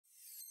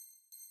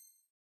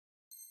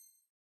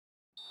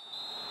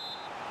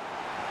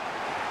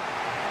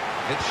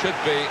It should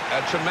be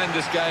a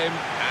tremendous game,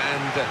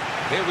 and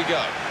here we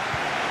go.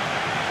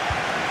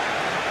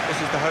 This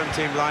is the home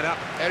team lineup.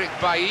 Eric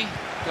Bailly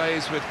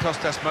plays with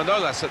Costas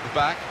Manolas at the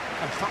back.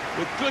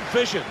 With good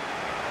vision.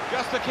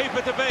 Just the keeper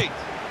to beat.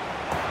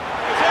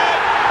 It's in!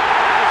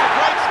 It's a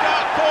great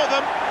start for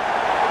them.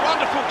 A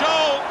wonderful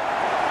goal.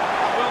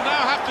 We'll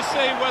now have to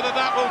see whether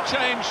that will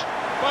change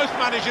both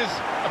managers'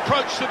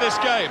 approach to this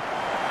game.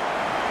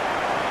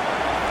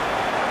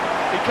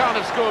 He can't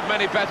have scored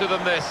many better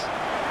than this,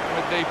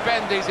 with the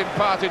bend he's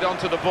imparted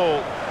onto the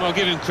ball. Well,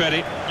 give him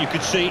credit. You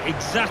could see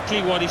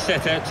exactly what he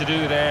set out to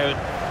do there and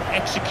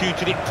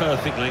executed it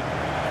perfectly.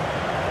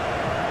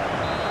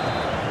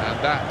 And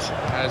that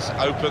has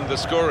opened the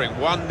scoring.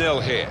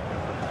 1-0 here.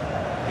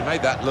 He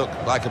made that look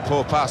like a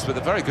poor pass with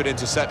a very good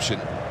interception.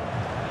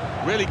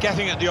 Really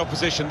getting at the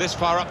opposition this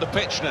far up the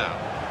pitch now.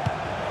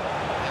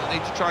 He'll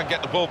need to try and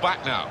get the ball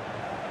back now.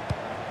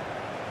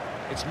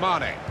 It's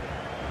Mane.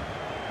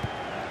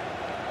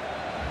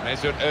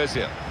 Mesut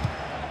Ozil.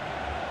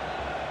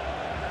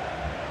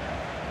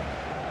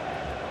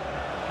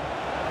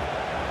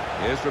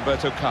 Here's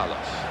Roberto Carlos.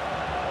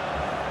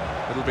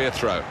 It'll be a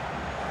throw.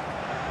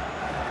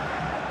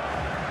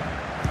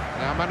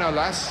 Now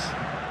Manolas.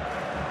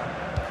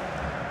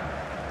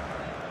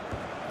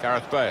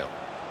 Gareth Bale.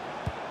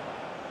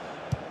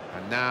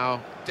 And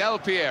now Del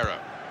Piero.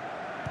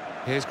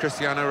 Here's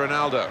Cristiano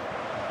Ronaldo.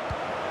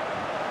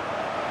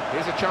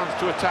 Here's a chance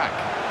to attack.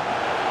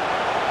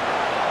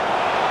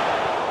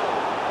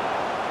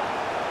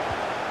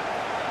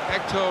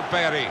 Hector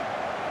Berry.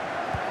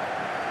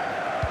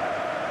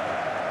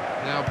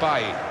 Now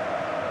Bailly.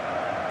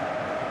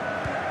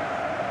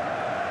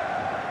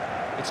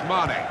 It's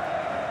Mane.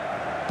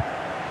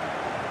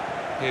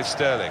 Here's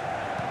Sterling.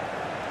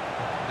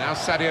 Now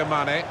Sadio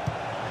Mane.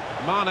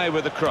 Mane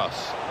with the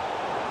cross.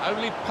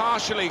 Only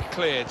partially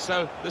cleared,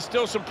 so there's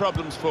still some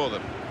problems for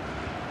them.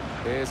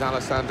 Here's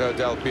Alessandro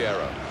Del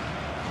Piero.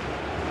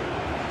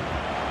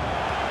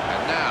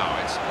 And now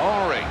it's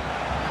Henry.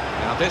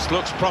 Now this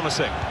looks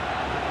promising.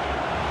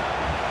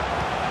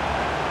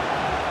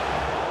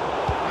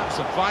 That's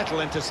a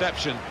vital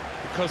interception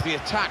because the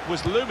attack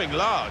was looming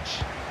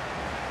large.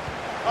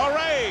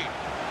 Henry!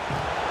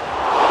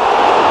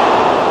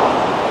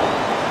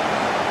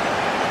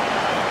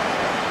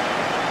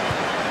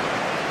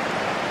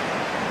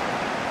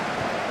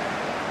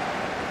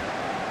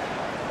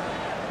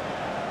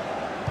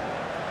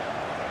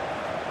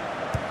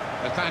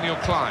 Nathaniel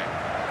Klein,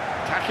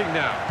 attacking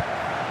now.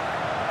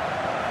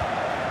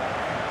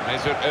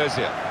 Mesut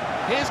Ozil.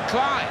 Here's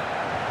Klein.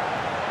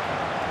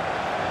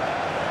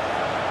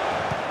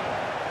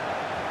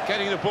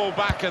 Getting the ball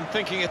back and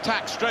thinking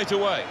attack straight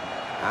away.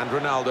 And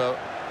Ronaldo.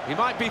 He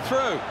might be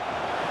through.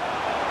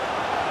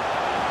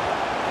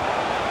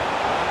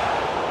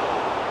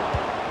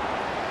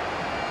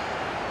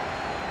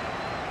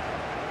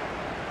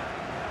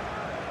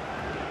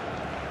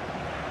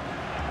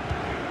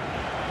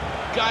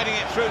 Guiding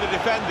it through the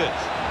defenders.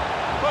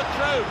 Put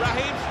through,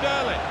 Raheem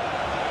Sterling.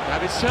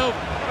 That is so.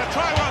 Gonna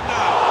try one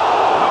now.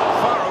 Not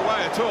far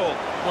away at all.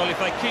 Well, if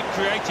they keep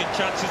creating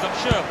chances, I'm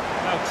sure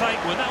they'll take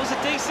one. That was a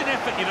decent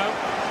effort, you know.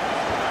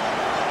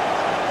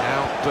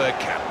 Now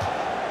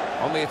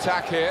Bergkamp on the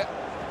attack here.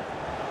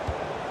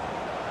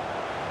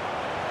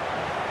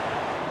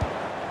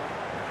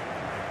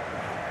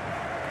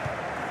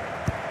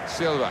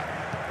 Silva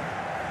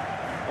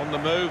On the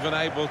move and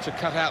able to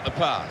cut out the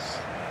pass.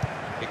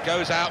 It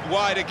goes out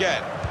wide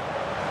again.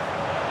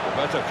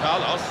 Roberto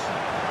Carlos.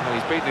 Oh,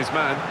 he's beaten his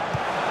man.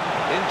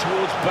 In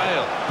towards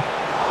Bale.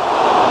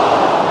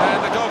 And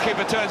the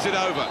goalkeeper turns it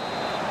over.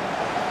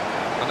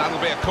 And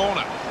that'll be a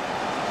corner.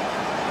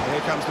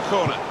 Here comes the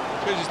corner.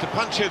 Chooses to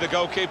punch here, the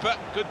goalkeeper.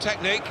 Good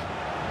technique.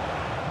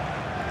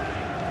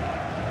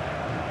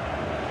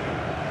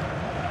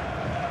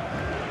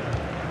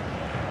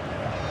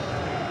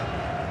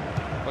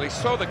 Well, he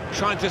saw the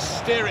trying to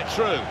steer it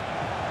through.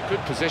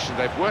 Good position.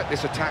 They've worked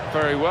this attack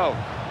very well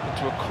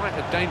into quite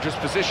a dangerous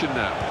position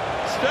now.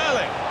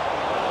 Sterling.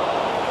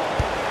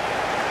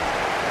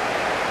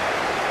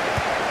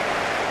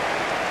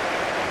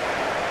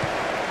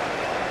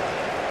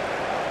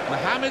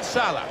 Mohamed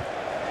Salah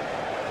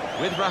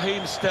with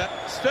Raheem Sterling.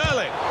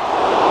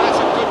 That's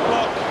a good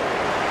block.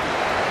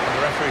 And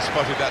the referee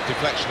spotted that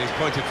deflection. He's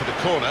pointed for the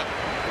corner.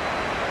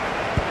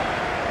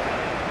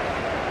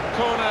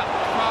 Corner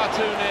far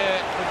too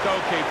near the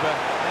goalkeeper.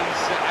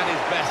 He's at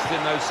his best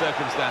in those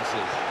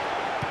circumstances.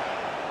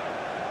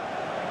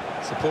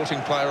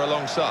 Supporting player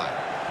alongside.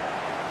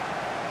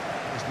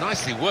 It was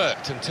nicely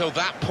worked until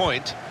that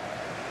point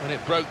when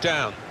it broke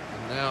down.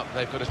 And now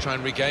they've got to try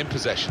and regain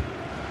possession.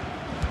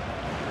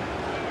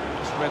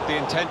 Just read the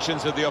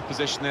intentions of the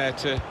opposition there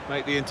to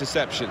make the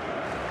interception.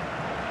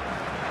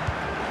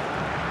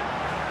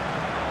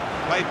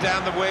 Played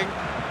down the wing,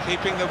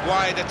 keeping the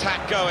wide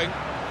attack going.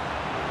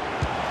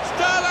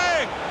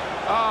 Sterling!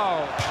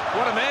 Oh,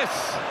 what a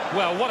miss.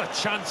 Well, what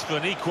a chance for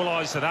an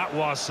equaliser that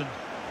was, and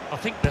I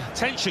think the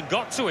tension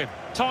got to him,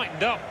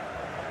 tightened up.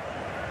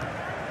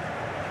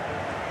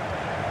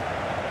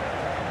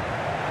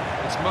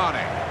 It's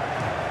Mane.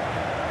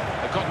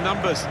 They've got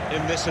numbers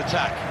in this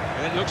attack,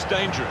 and it looks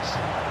dangerous.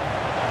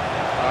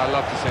 I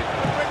love to see it.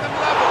 Bring them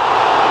level.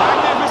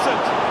 Magnificent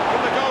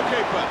from the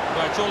goalkeeper.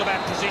 Well, it's all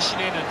about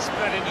positioning and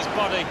spreading his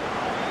body.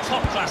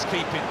 Top-class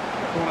keeping.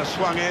 Corner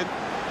swung in.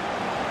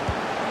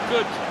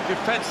 Good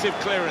defensive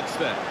clearance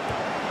there.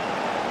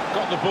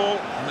 Got the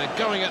ball, and they're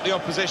going at the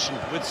opposition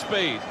with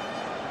speed.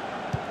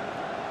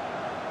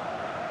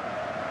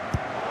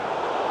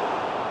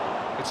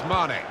 It's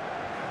Mane.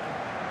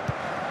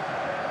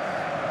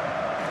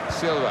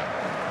 Silva.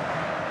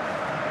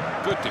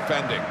 Good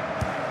defending.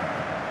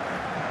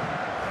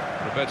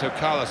 Roberto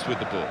Carlos with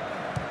the ball.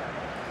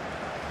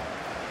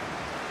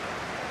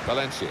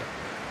 Valencia.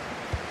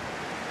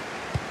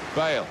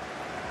 Bale.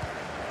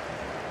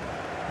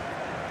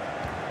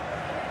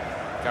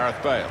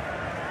 Gareth Bale.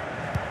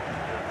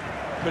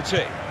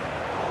 Petit.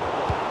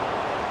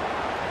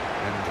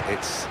 And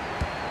it's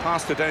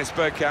past to Dennis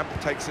Bergkamp,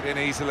 takes it in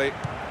easily.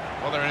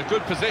 Well, they're in a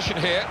good position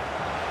here.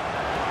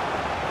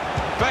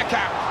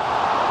 Bergkamp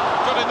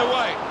got in the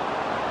way.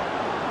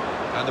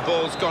 And the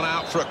ball's gone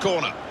out for a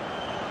corner.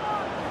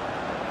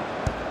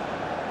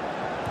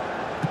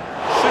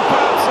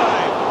 Superb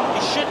save.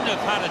 He shouldn't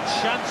have had a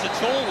chance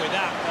at all with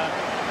that.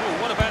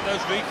 Oh, what about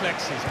those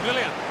reflexes?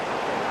 Brilliant.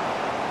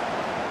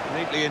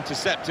 Neatly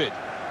intercepted.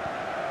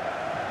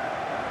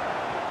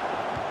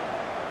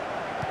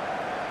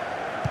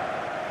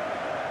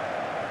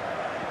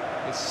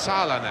 It's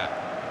Salah now.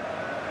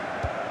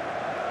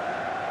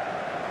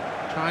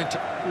 Trying to...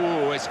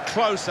 Oh, it's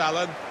close,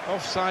 Alan.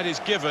 Offside is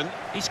given.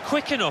 He's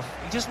quick enough.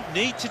 He doesn't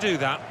need to do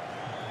that.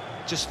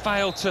 Just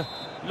failed to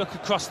look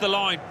across the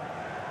line.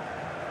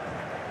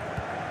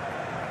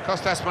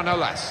 Costas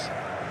Manolas.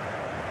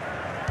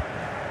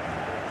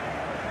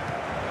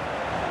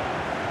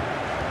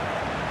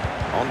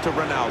 On to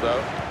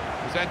Ronaldo.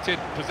 Presented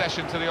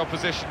possession to the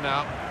opposition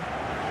now.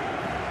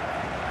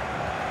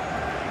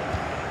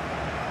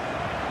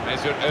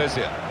 Mesut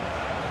Ozil.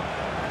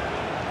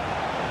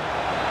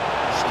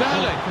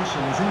 Sterling.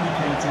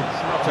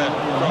 Not Not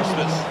a cross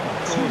that's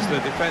caused the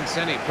defence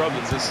any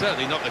problems, and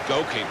certainly not the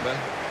goalkeeper.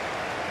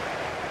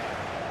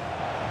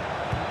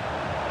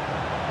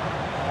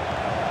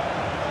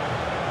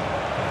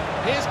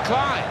 Here's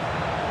Klein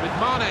with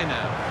Mane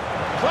now.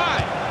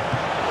 Klein!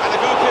 And the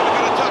goalkeeper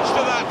got a touch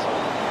to that.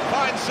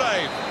 Fine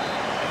save.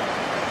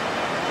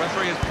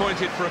 Referee has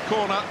pointed for a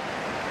corner.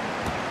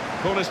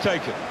 Corner's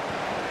taken.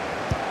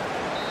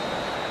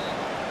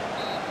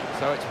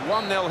 So it's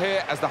 1-0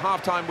 here as the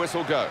half-time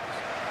whistle goes.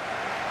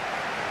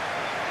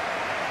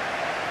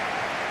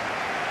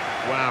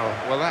 Wow,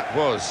 well that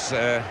was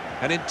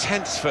an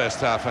intense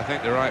first half, I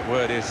think the right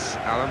word is,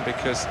 Alan,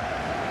 because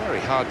very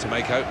hard to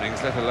make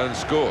openings, let alone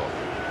score.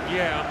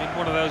 Yeah, I mean,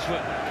 one of those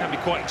that can be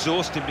quite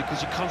exhausting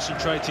because you're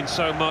concentrating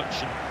so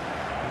much, and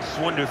I just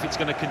wonder if it's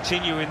going to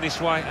continue in this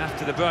way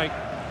after the break.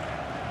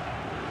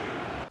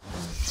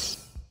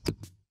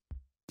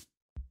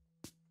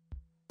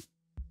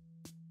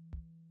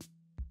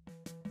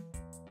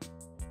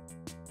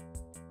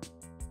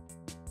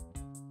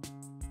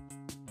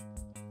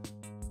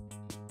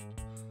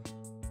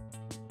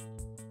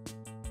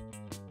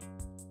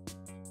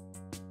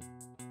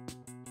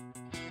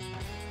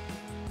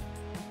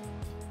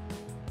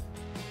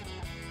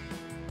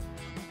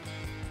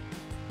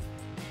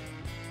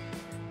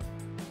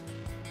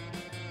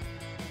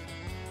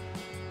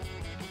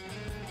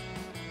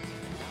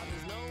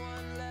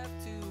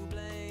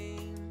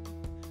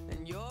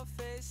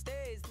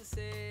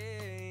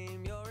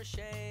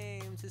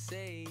 To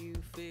say you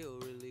feel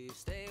relief,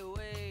 stay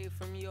away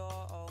from your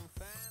own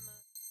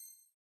family.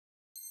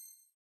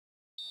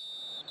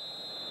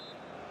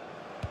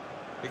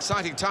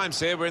 Exciting times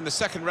here. We're in the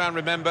second round,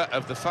 remember,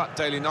 of the FUT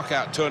Daily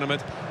Knockout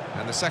Tournament,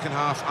 and the second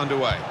half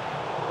underway.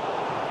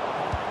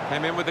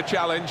 Came in with the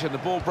challenge and the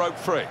ball broke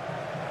free.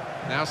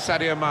 Now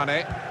Sadio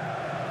Mane.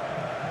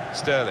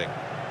 Sterling.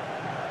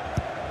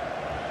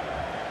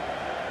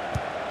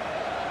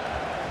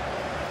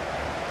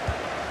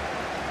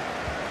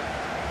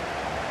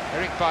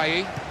 Eric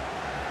Bailly.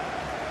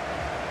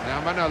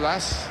 Now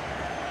Manolas.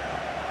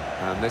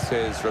 And this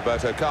is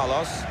Roberto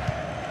Carlos.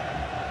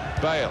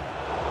 Bale.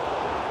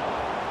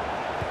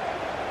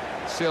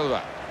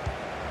 Silva.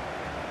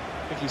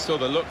 I think he saw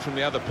the look from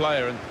the other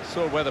player and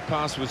saw where the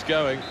pass was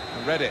going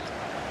and read it.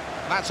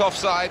 That's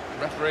offside.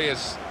 The referee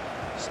has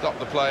stopped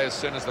the play as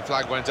soon as the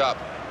flag went up.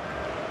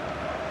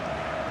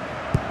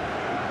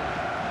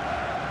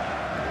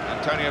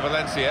 Antonio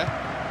Valencia.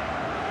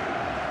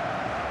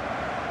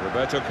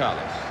 Roberto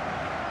Carlos.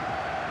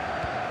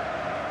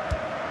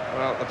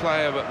 Well, the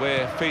player that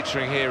we're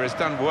featuring here has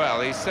done well.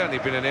 He's certainly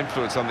been an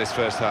influence on this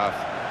first half.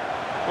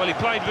 Well, he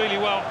played really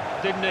well,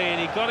 didn't he? And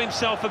he got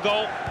himself a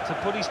goal to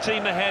put his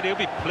team ahead. He'll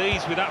be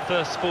pleased with that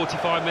first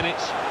 45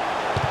 minutes.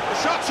 The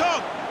shot's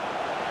on!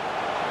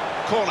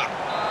 Corner.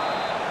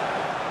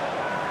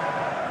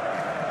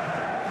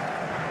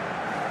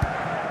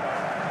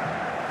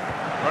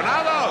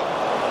 Ronaldo!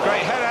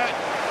 Great header,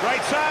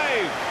 great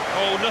save!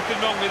 Oh, nothing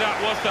wrong with that,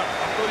 was there?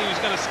 I thought he was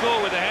going to score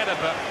with a header,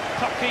 but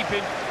top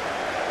keeping.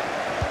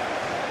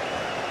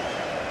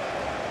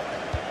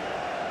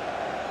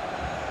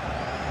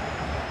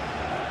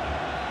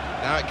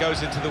 Now it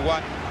goes into the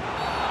one.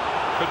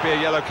 Could be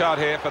a yellow card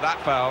here for that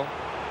foul.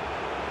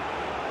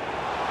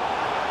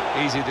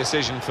 Easy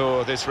decision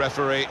for this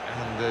referee,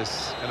 and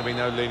there's going to be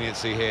no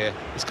leniency here.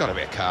 It's got to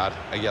be a card,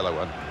 a yellow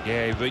one.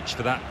 Yeah, he reached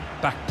for that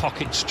back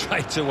pocket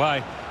straight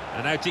away,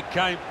 and out it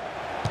came.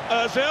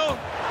 Ozil. Oh,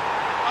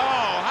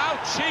 how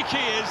cheeky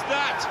is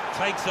that?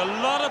 Takes a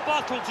lot of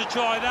bottle to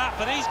try that,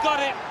 but he's got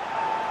it.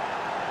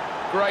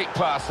 Great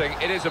passing.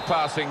 It is a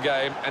passing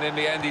game, and in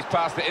the end he's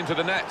passed it into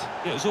the net.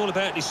 It was all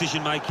about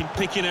decision-making,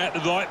 picking out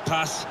the right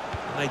pass,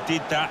 and they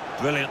did that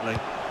brilliantly.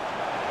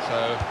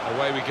 So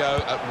away we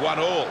go at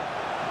 1-1.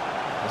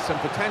 There's some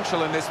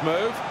potential in this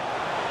move.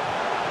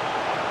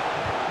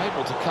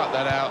 Able to cut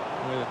that out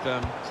with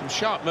some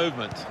sharp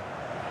movement.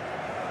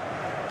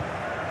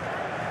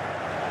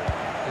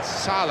 It's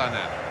Salah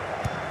now.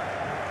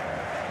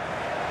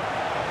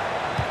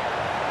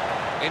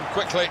 In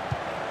quickly.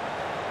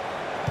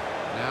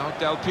 Now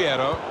Del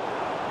Piero.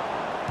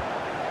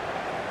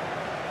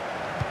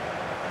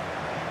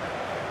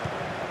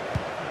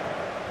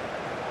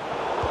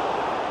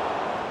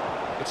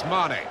 It's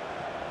Mane.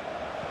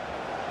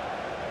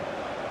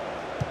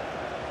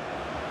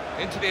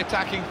 Into the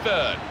attacking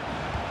third.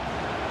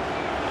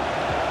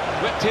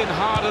 Whipped in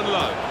hard and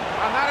low.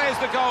 And that is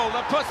the goal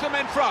that puts them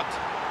in front.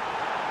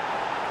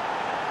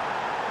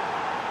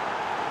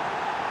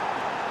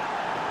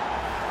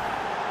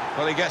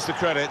 Well, he gets the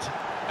credit,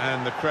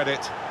 and the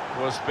credit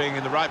was being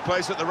in the right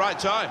place at the right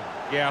time.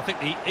 Yeah, I think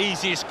the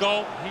easiest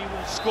goal he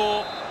will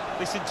score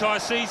this entire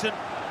season.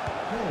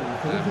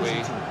 And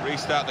we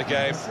restart the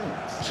game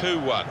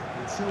 2-1.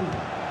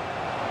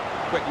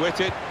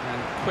 Quick-witted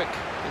and quick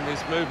in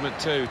his movement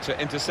too to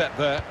intercept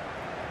there.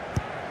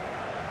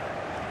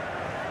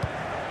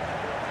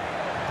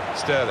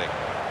 Sterling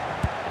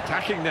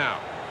attacking now.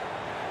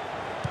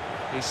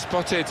 He's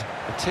spotted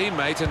a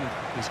teammate and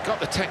he's got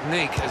the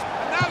technique. And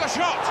now the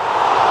shot!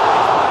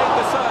 Made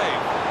the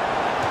save.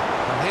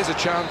 And here's a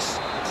chance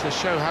to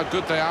show how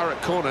good they are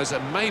at corners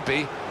and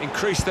maybe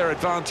increase their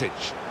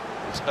advantage.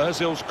 It's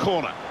Ozil's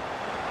corner.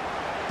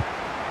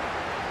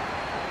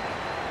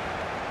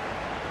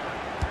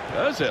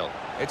 Ozil.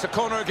 It's a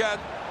corner again.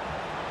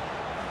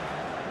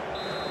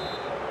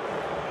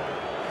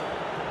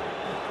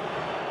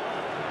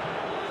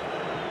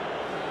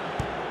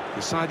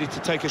 Decided to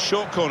take a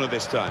short corner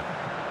this time.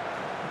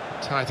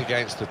 Tight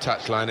against the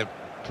touchline.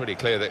 Pretty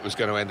clear that it was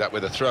going to end up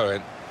with a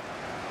throw-in.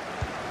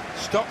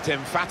 Stopped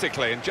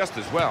emphatically and just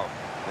as well.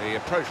 The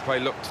approach play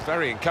looked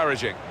very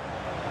encouraging.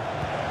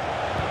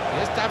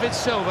 Here's David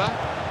Silva.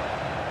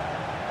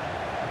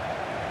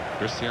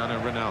 Cristiano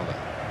Ronaldo.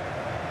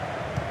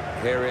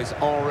 Here is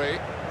Henry.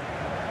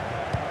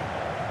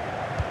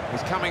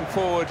 He's coming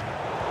forward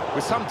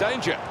with some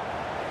danger.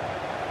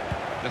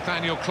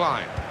 Nathaniel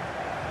Klein.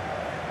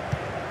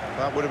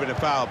 That would have been a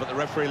foul, but the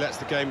referee lets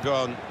the game go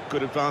on.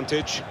 Good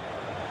advantage.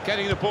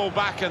 Getting the ball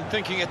back and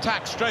thinking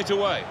attack straight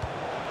away.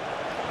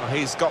 Well,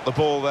 he's got the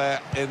ball there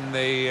in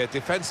the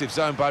defensive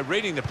zone by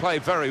reading the play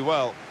very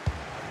well.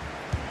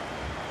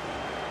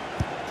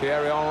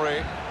 Thierry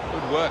Henry.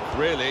 Good work,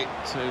 really,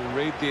 to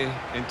read the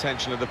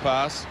intention of the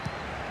pass.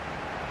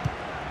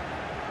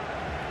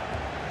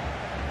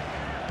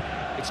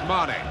 It's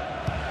Mane.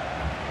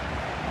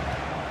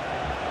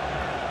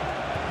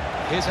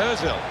 Here's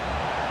Ozil.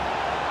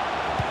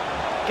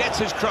 Gets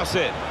his cross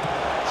in.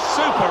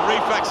 Super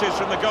reflexes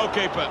from the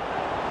goalkeeper.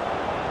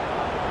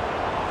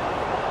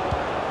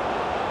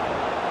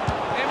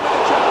 In with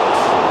a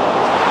chance.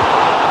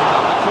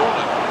 Down the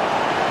corner.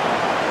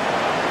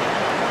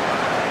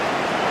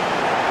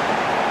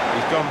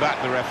 He's gone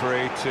back, the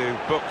referee, to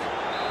book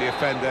the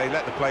offender. He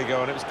let the play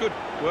go on. It was good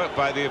work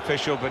by the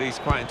official, but he's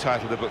quite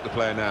entitled to book the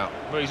player now.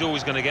 Well, he's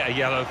always going to get a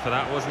yellow for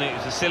that, wasn't it? It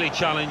was a silly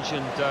challenge,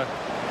 and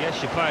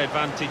yes, you play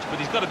advantage, but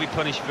he's got to be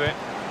punished for it.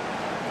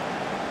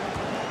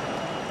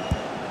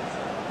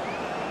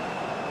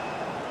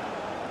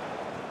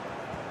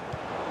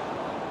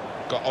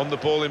 Got on the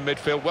ball in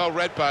midfield, well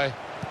read by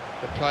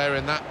the player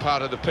in that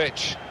part of the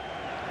pitch.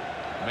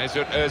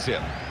 Mesut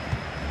Ozil.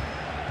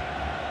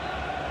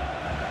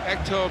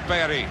 Hector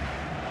Berry.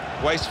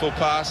 Wasteful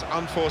pass,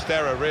 unforced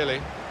error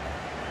really.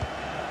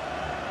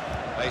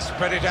 They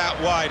spread it out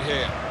wide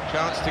here.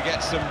 Chance to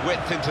get some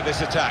width into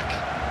this attack.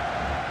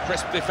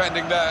 Crisp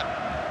defending there.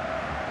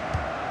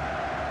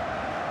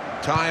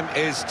 Time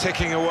is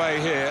ticking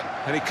away here,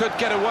 and he could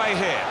get away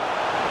here.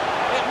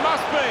 It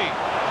must be!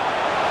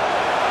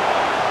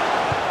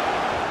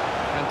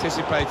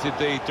 Anticipated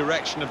the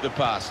direction of the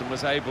pass and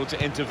was able to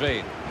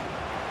intervene.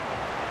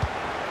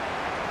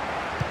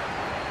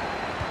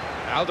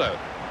 Aldo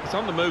is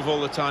on the move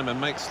all the time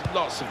and makes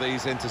lots of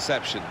these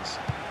interceptions.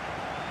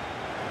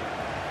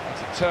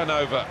 It's a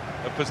turnover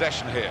of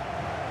possession here.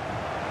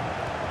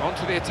 On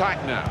to the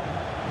attack now.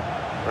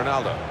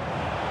 Ronaldo.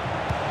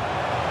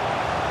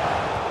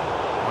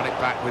 Won it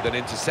back with an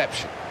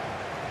interception.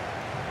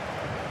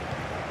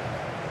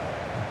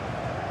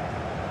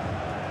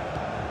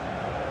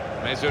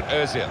 Mesut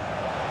Ozil.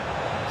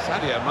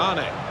 Sadio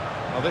Mane.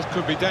 Well, this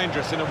could be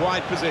dangerous in a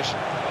wide position.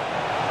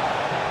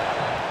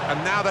 And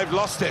now they've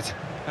lost it.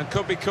 and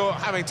could be caught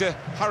having to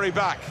hurry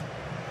back.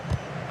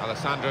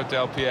 Alessandro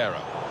Del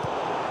Piero.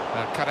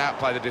 Cut out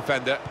by the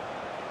defender.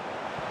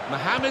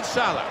 Mohamed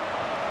Salah.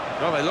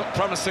 Well, they look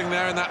promising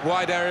there in that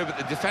wide area, but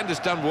the defender's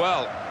done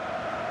well.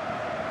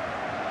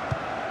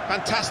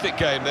 Fantastic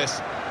game, this,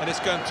 and it's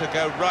going to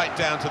go right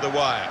down to the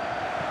wire.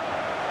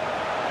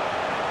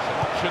 Some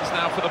options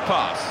now for the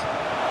pass.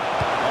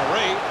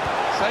 Henry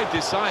saved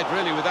his side,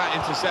 really, with that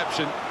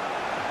interception.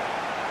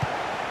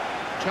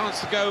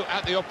 Chance to go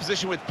at the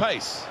opposition with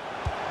pace.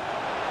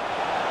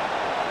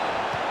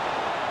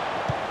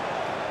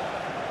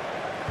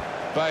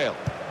 Bale.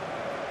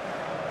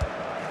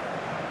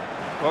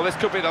 Well, this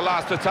could be the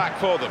last attack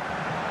for them.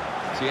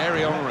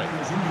 Thierry Henry.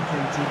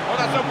 Oh,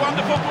 that's a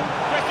wonderful...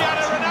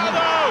 Cristiano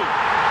Ronaldo!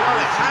 Well,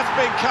 it has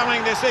been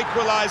coming, this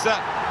equaliser,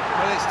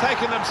 but it's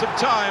taken them some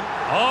time.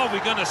 Oh,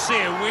 we're going to see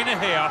a winner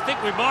here. I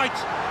think we might.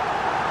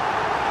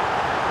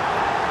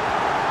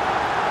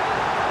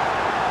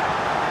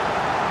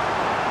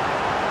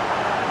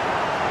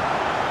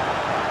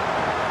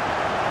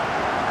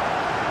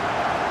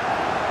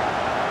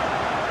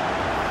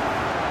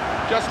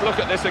 Just look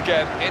at this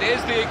again. It is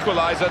the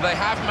equaliser. They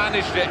have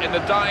managed it in the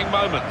dying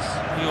moments.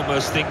 You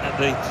almost think that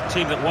the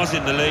team that was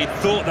in the lead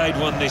thought they'd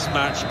won this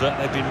match, but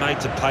they've been made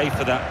to pay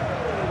for that.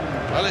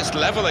 Well, it's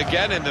level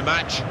again in the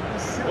match.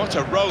 What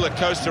a roller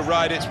coaster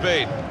ride it's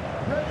been.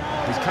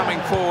 He's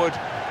coming forward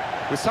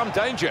with some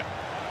danger.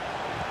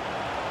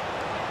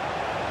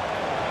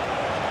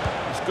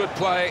 It's good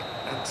play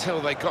until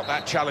they got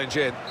that challenge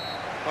in.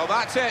 Well,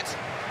 that's it.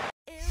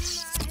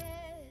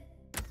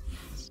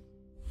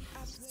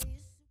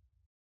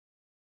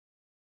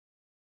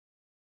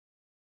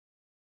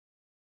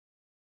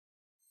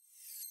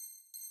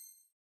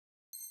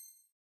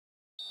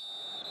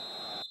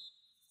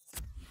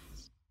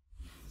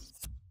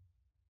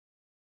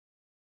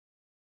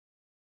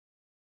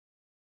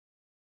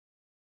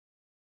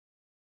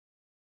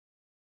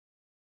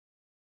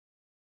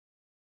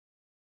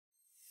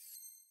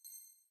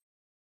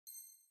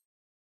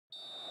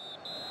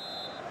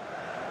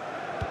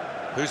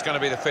 Who's going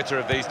to be the fitter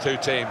of these two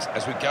teams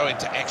as we go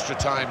into extra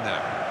time now?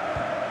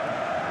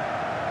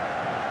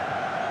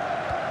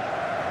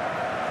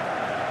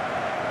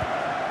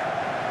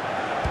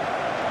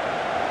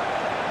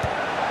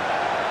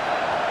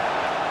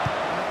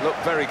 Look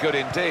very good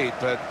indeed,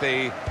 but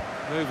the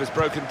move has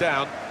broken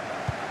down.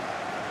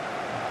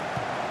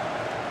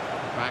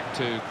 Back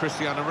to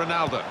Cristiano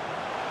Ronaldo.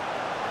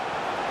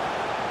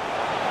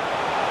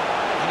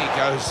 And he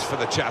goes for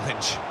the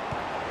challenge.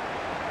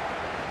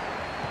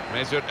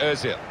 Mesut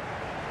Ozil.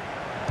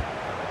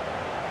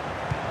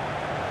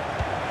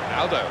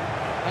 Ronaldo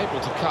able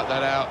to cut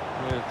that out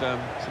with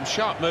some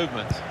sharp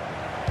movement.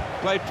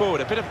 Played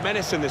forward, a bit of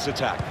menace in this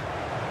attack.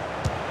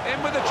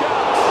 In with a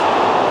chance.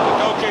 The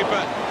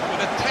goalkeeper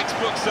with a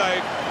textbook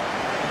save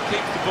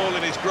keeps the ball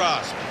in his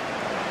grasp.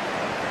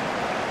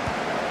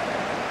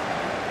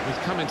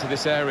 He's come into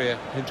this area,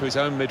 into his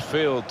own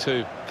midfield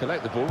to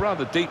collect the ball.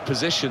 Rather deep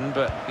position,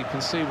 but you can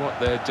see what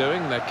they're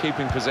doing. They're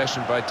keeping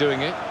possession by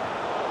doing it.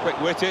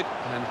 Quick-witted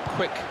and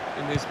quick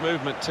in his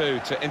movement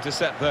too to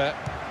intercept there.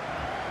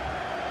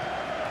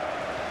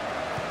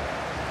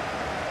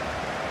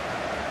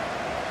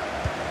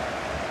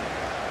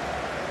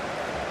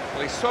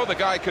 Well, he saw the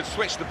guy could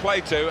switch the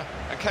play to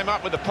and came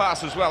up with the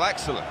pass as well.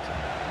 Excellent.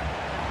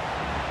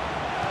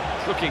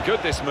 It's looking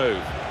good, this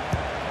move.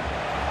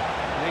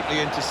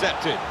 Neatly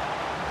intercepted.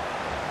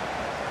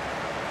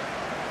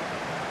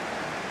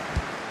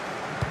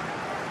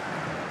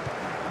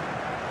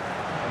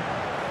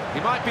 He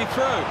might be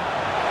through.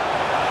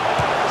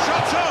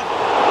 Shot on!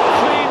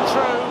 Clean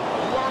through,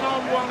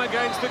 one-on-one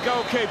against the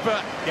goalkeeper.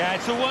 Yeah,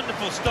 it's a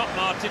wonderful stop,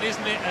 Martin,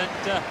 isn't it? And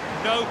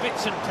no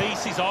bits and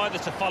pieces either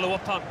to follow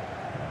up on.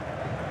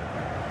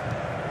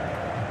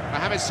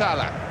 Mohamed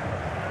Salah.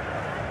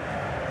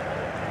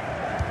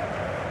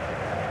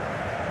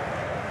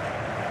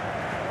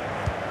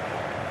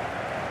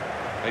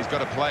 He's got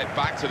to play it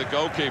back to the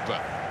goalkeeper.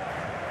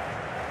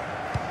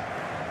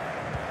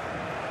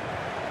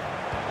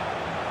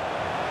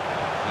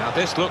 Now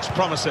this looks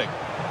promising.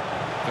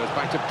 Goes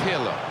back to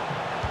Pirlo.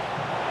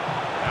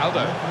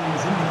 Aldo.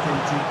 He's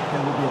indicated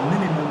there will be a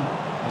minimum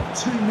of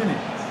 2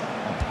 minutes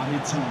of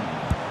added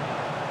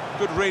time.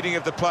 Good reading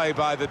of the play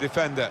by the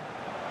defender.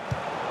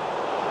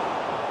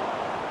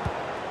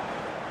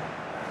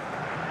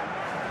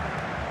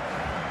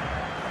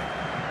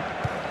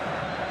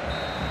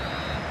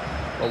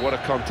 Well, what a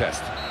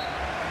contest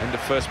in the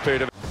first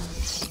period of...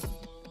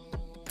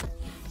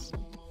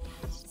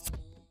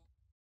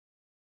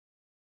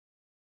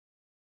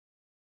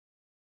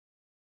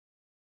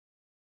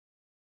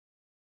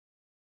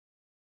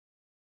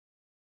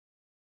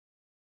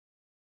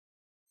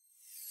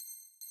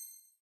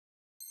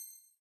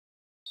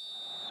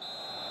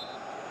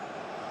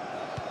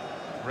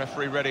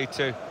 Referee ready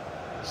to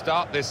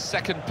start this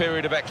second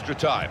period of extra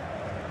time.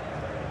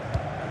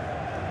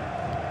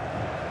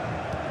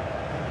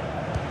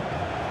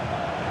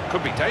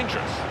 Could be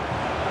dangerous.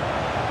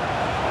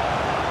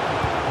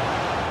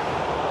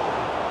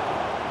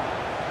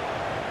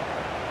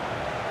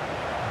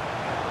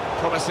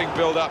 promising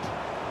build-up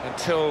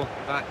until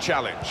that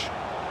challenge.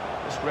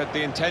 Just read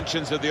the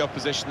intentions of the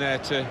opposition there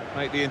to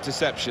make the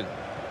interception.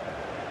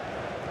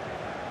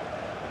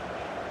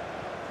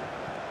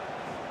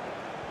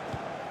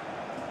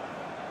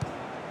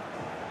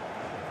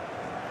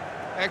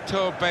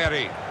 Hector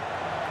Berry.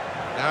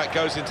 Now it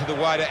goes into the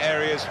wider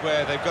areas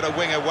where they've got a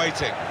winger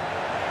waiting.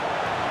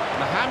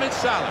 Mohamed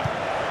Salah.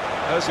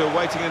 Those who are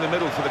waiting in the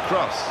middle for the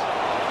cross.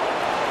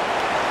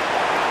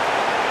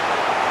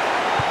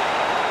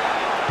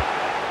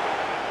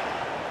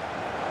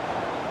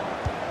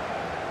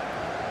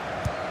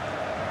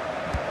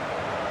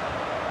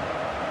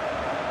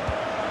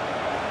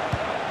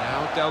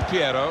 Now Del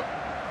Piero.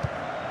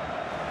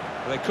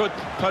 They could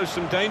pose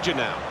some danger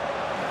now.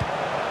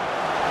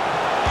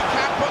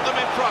 Put them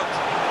in front.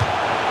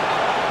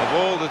 Of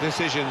all the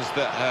decisions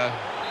that are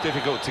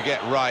difficult to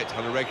get right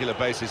on a regular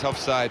basis,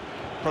 offside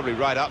probably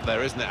right up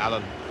there, isn't it,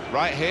 Alan?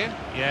 Right here?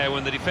 Yeah,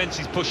 when the defence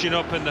is pushing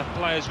up and the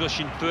players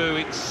rushing through,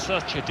 it's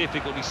such a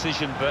difficult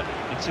decision, but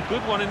it's a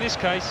good one in this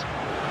case.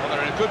 Well,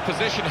 they're in a good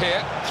position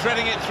here,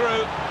 threading it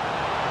through.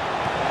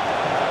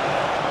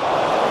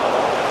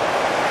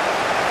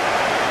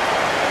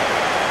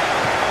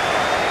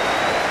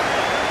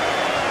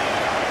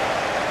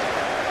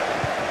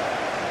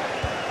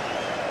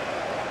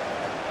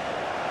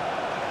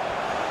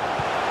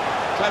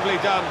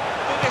 Cleverly done.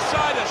 The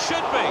decider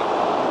should be.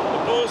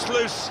 The ball's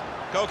loose.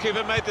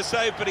 Goalkeeper made the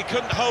save, but he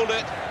couldn't hold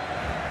it.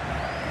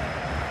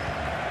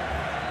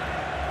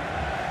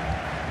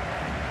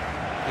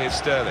 Here's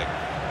Sterling.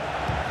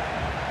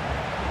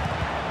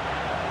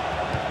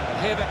 And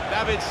here,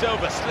 David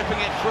Silva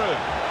slipping it through.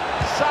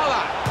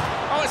 Salah.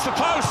 Oh, it's the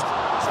post.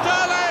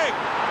 Sterling.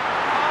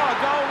 Oh, a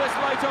goal this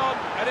late on,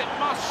 and it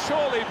must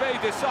surely be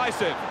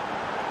decisive.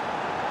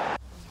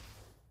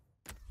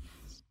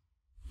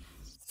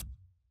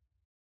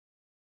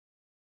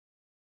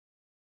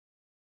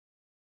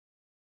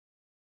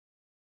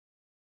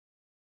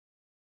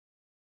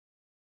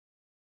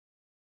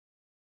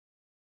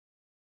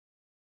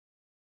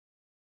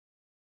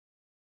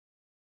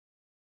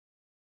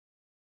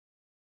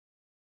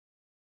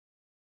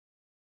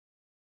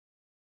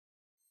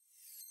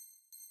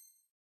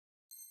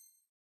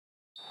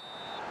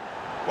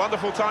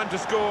 Wonderful time to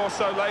score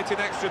so late in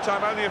extra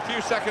time. Only a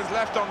few seconds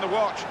left on the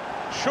watch.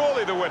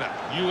 Surely the winner.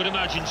 You would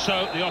imagine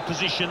so. The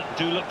opposition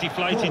do look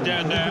deflated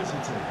down there.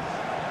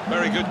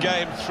 Very good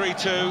game,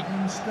 3-2.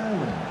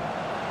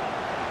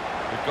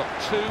 We've got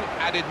 2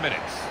 added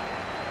minutes.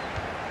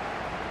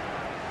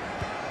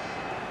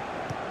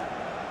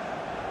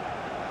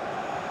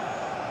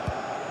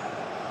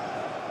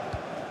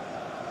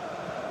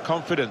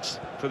 Confidence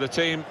for the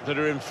team that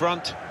are in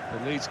front.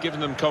 The lead's given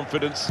them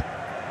confidence.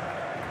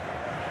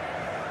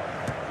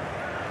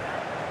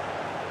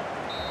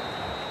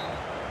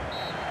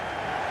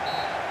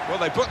 Well,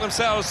 they booked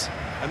themselves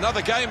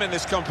another game in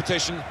this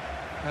competition,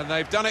 and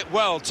they've done it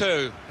well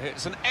too.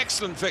 It's an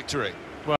excellent victory.